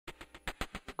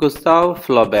Gustave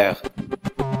Flaubert.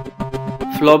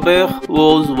 Flaubert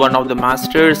was one of the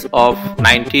masters of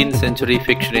 19th century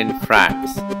fiction in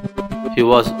France. He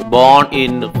was born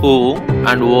in Rouen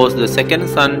and was the second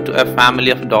son to a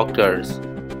family of doctors.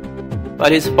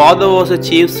 While his father was a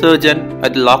chief surgeon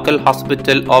at the local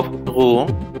hospital of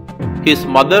Rouen, his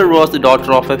mother was the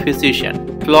daughter of a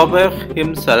physician. Flaubert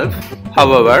himself,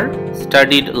 however,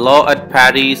 studied law at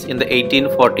Paris in the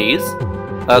 1840s,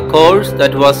 a course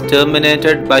that was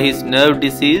terminated by his nerve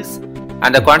disease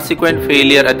and a consequent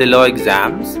failure at the law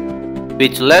exams,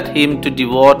 which led him to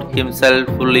devote himself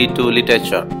fully to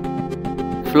literature.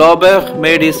 Flaubert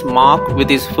made his mark with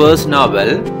his first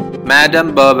novel,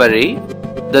 Madame Bovary,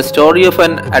 the story of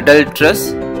an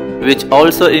adulteress, which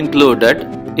also included,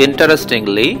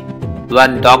 interestingly,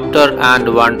 one doctor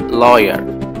and one lawyer.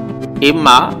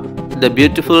 Emma, the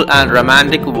beautiful and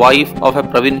romantic wife of a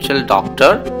provincial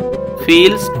doctor,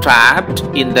 feels trapped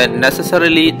in the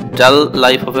necessarily dull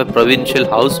life of a provincial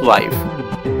housewife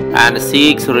and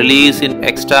seeks release in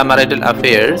extramarital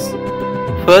affairs,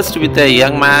 first with a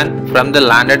young man from the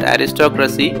landed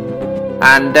aristocracy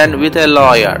and then with a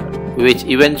lawyer, which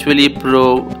eventually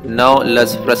prove no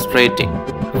less frustrating.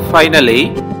 Finally,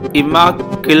 Emma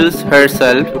kills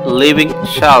herself, leaving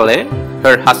Charles,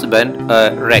 her husband,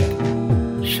 a wreck.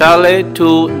 Charles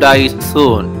too dies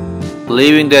soon,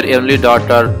 leaving their only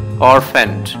daughter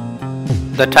orphaned.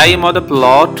 The time of the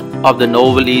plot of the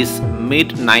novel is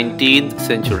mid-19th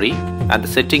century and the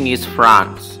setting is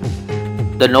France.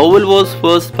 The novel was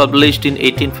first published in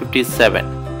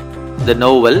 1857. The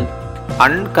novel,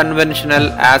 unconventional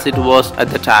as it was at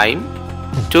the time,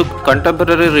 took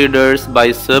contemporary readers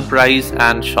by surprise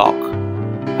and shock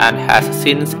and has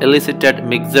since elicited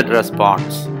mixed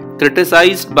response.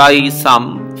 Criticized by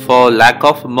some for lack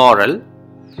of moral,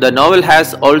 the novel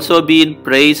has also been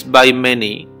praised by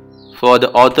many for the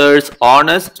author's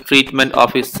honest treatment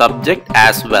of his subject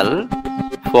as well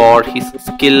for his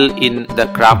skill in the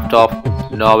craft of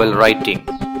novel writing.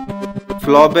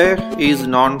 Flaubert is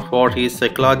known for his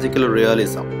psychological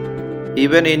realism.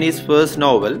 Even in his first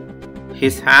novel,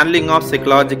 his handling of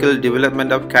psychological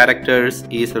development of characters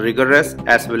is rigorous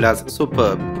as well as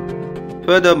superb.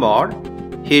 Furthermore,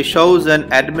 he shows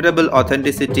an admirable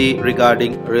authenticity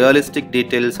regarding realistic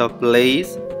details of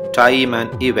place, time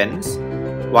and events,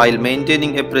 while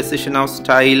maintaining a precision of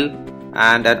style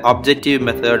and an objective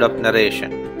method of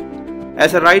narration.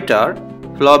 As a writer,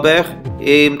 Flaubert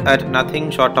aimed at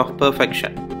nothing short of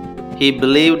perfection. He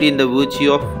believed in the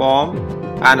virtue of form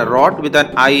and wrote with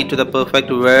an eye to the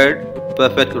perfect word,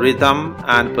 perfect rhythm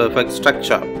and perfect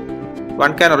structure.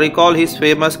 One can recall his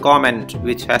famous comment,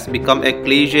 which has become a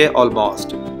cliché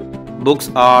almost.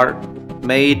 Books are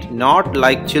made not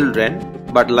like children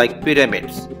but like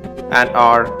pyramids and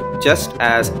are just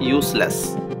as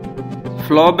useless.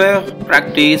 Flaubert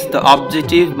practiced the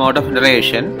objective mode of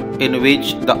narration in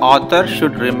which the author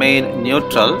should remain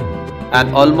neutral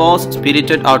and almost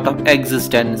spirited out of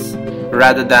existence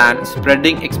rather than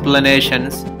spreading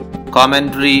explanations,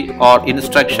 commentary or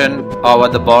instruction over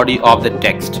the body of the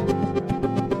text.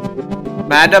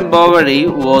 Madame Bovary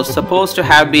was supposed to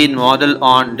have been modeled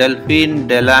on Delphine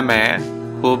de la Mer,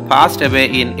 who passed away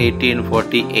in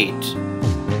 1848.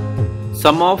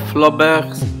 Some of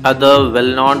Flaubert's other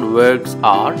well-known works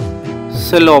are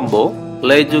Colombo,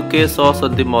 Le Duque sous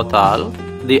Dimortal,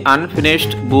 The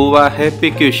Unfinished Bouvahe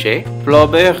Pécuchet.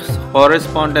 Flaubert's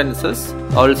correspondences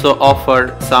also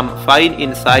offered some fine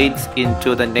insights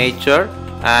into the nature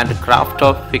and craft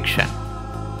of fiction.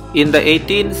 In the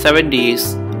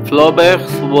 1870s,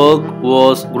 Flaubert's work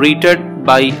was greeted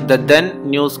by the then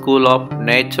new school of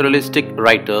naturalistic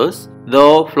writers,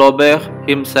 though Flaubert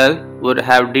himself would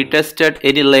have detested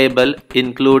any label,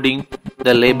 including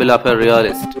the label of a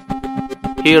realist.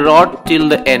 He wrote till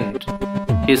the end.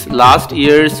 His last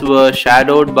years were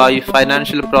shadowed by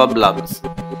financial problems.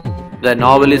 The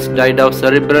novelist died of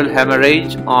cerebral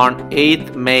hemorrhage on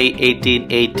 8th May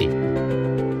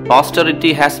 1880.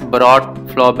 Posterity has brought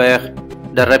Flaubert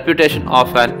the reputation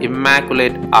of an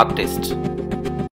immaculate artist.